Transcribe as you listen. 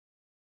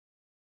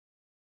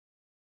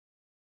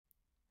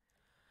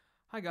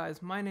Hi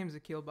guys, my name is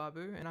Akhil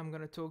Babu and I'm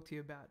going to talk to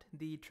you about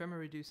the Tremor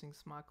Reducing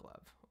Smart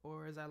Glove,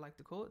 or as I like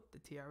to call it, the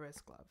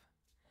TRS glove.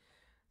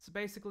 So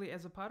basically,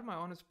 as a part of my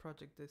honours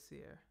project this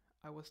year,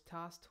 I was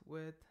tasked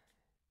with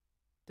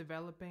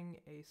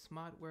developing a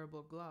smart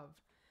wearable glove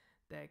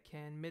that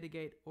can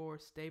mitigate or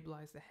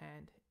stabilize the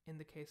hand in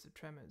the case of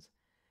tremors,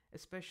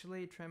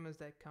 especially tremors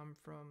that come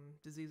from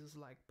diseases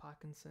like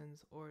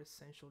Parkinson's or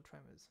essential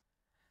tremors.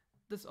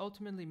 This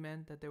ultimately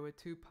meant that there were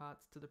two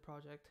parts to the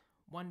project,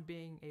 one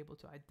being able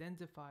to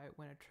identify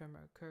when a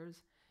tremor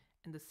occurs,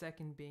 and the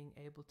second being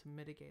able to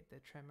mitigate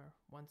that tremor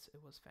once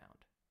it was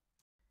found.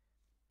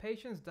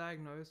 Patients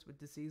diagnosed with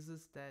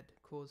diseases that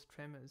cause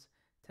tremors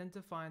tend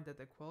to find that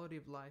their quality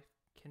of life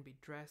can be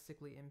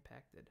drastically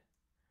impacted.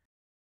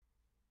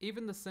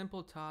 Even the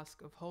simple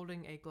task of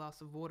holding a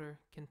glass of water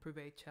can prove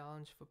a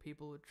challenge for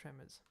people with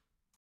tremors.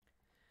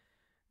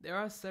 There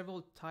are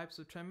several types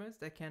of tremors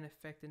that can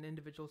affect an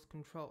individual's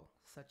control,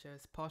 such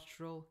as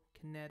postural,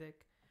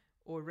 kinetic,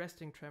 or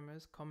resting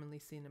tremors commonly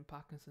seen in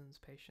Parkinson's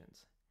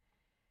patients.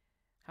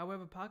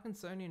 However,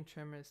 Parkinsonian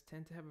tremors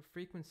tend to have a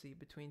frequency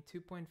between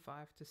 2.5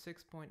 to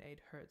 6.8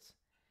 Hz,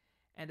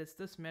 and it's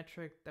this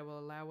metric that will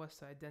allow us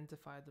to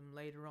identify them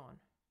later on.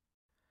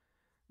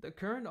 The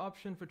current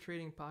option for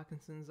treating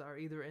Parkinson's are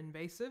either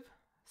invasive,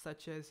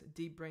 such as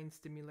deep brain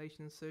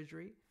stimulation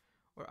surgery,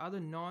 or other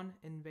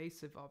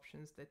non-invasive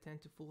options that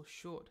tend to fall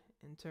short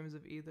in terms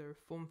of either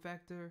form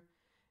factor,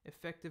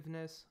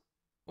 effectiveness,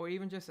 or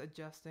even just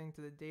adjusting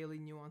to the daily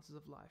nuances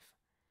of life.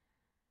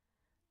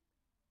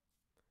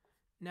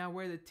 Now,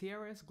 where the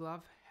TRS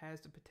glove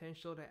has the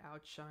potential to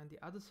outshine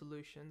the other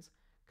solutions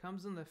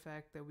comes in the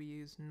fact that we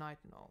use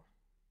nitinol.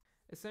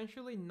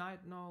 Essentially,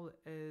 nitinol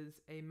is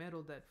a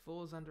metal that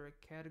falls under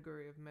a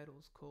category of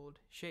metals called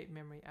shape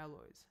memory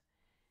alloys.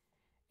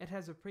 It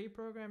has a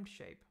pre-programmed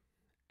shape,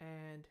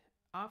 and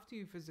after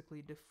you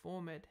physically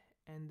deform it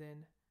and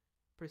then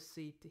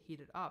proceed to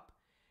heat it up,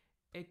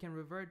 it can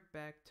revert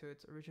back to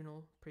its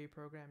original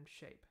pre-programmed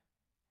shape.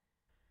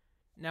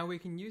 Now we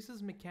can use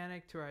this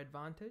mechanic to our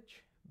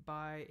advantage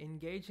by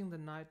engaging the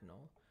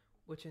nitinol,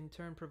 which in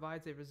turn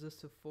provides a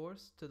resistive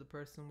force to the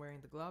person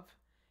wearing the glove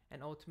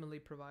and ultimately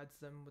provides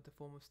them with a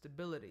form of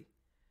stability,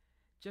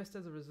 just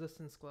as a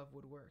resistance glove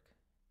would work.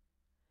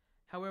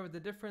 However, the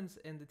difference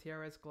in the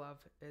TRS glove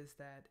is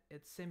that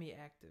it's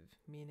semi-active,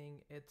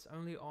 meaning it's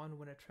only on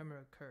when a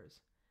tremor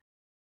occurs.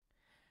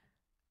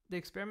 The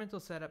experimental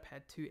setup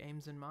had two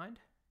aims in mind.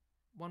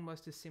 One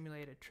was to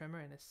simulate a tremor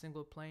in a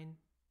single plane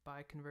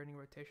by converting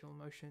rotational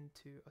motion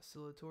to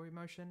oscillatory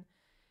motion,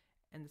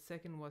 and the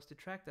second was to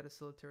track that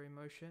oscillatory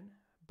motion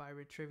by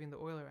retrieving the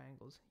Euler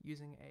angles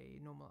using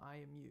a normal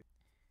IMU.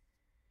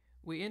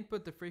 We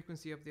input the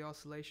frequency of the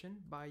oscillation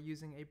by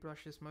using a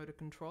brushless motor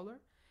controller,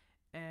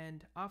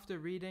 and after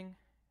reading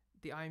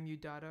the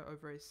IMU data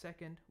over a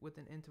second with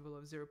an interval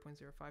of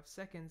 0.05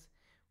 seconds,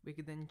 we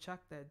could then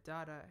chuck that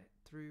data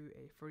through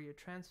a Fourier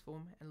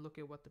transform and look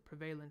at what the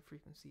prevalent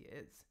frequency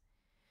is.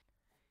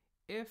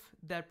 If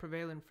that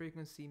prevalent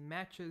frequency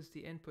matches the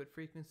input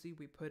frequency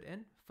we put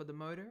in for the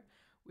motor,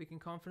 we can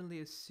confidently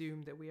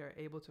assume that we are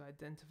able to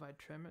identify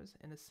tremors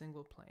in a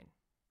single plane.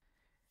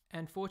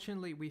 And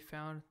fortunately, we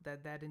found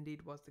that that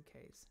indeed was the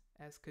case,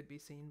 as could be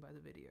seen by the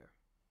video.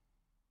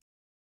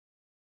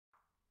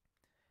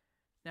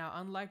 Now,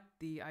 unlike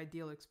the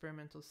ideal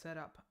experimental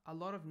setup, a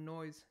lot of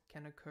noise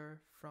can occur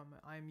from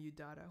IMU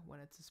data when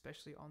it's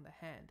especially on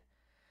the hand.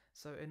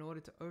 So in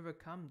order to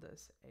overcome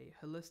this, a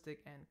holistic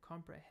and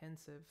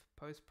comprehensive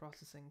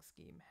post-processing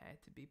scheme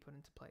had to be put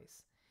into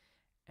place.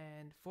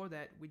 And for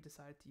that, we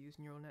decided to use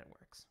neural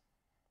networks.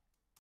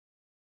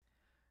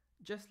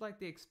 Just like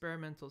the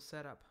experimental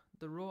setup,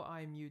 the raw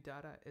IMU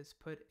data is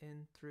put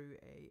in through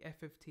a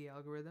FFT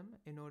algorithm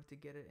in order to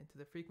get it into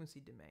the frequency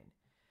domain.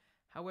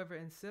 However,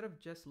 instead of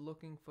just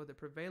looking for the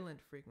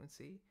prevalent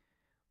frequency,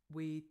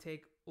 we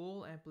take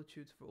all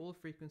amplitudes for all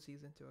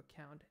frequencies into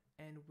account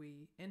and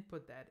we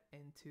input that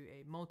into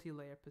a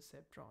multi-layer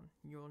perceptron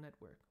neural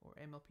network, or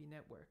MLP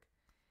network.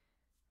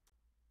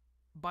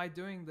 By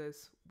doing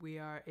this, we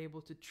are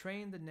able to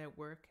train the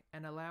network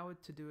and allow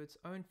it to do its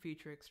own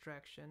feature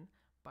extraction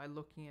by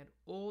looking at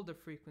all the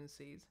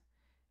frequencies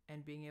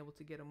and being able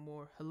to get a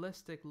more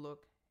holistic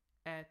look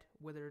at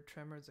whether a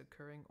tremor is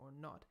occurring or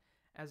not,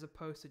 as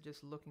opposed to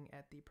just looking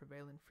at the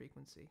prevalent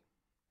frequency.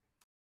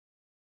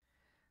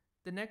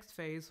 The next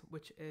phase,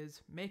 which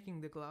is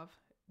making the glove,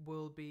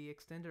 will be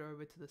extended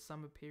over to the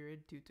summer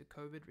period due to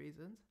COVID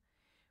reasons,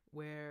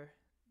 where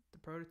the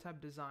prototype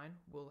design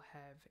will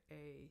have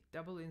a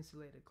double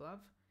insulated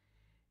glove.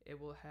 It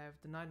will have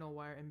the nitinol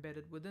wire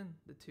embedded within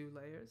the two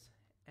layers,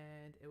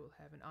 and it will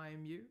have an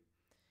IMU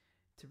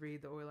to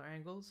read the Euler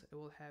angles. It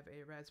will have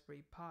a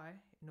Raspberry Pi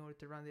in order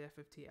to run the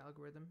FFT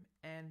algorithm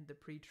and the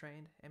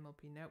pre-trained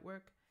MLP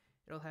network.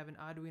 It'll have an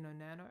Arduino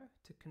Nano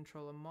to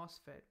control a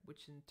MOSFET,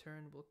 which in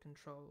turn will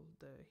control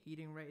the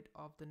heating rate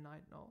of the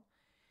nitinol.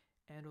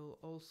 And it'll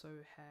also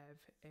have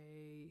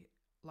a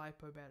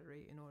LiPo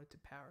battery in order to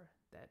power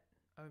that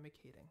ohmic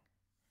heating.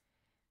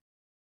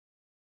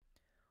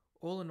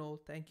 All in all,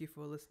 thank you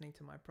for listening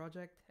to my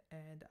project,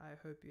 and I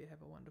hope you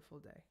have a wonderful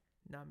day.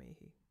 Ngā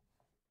mihi.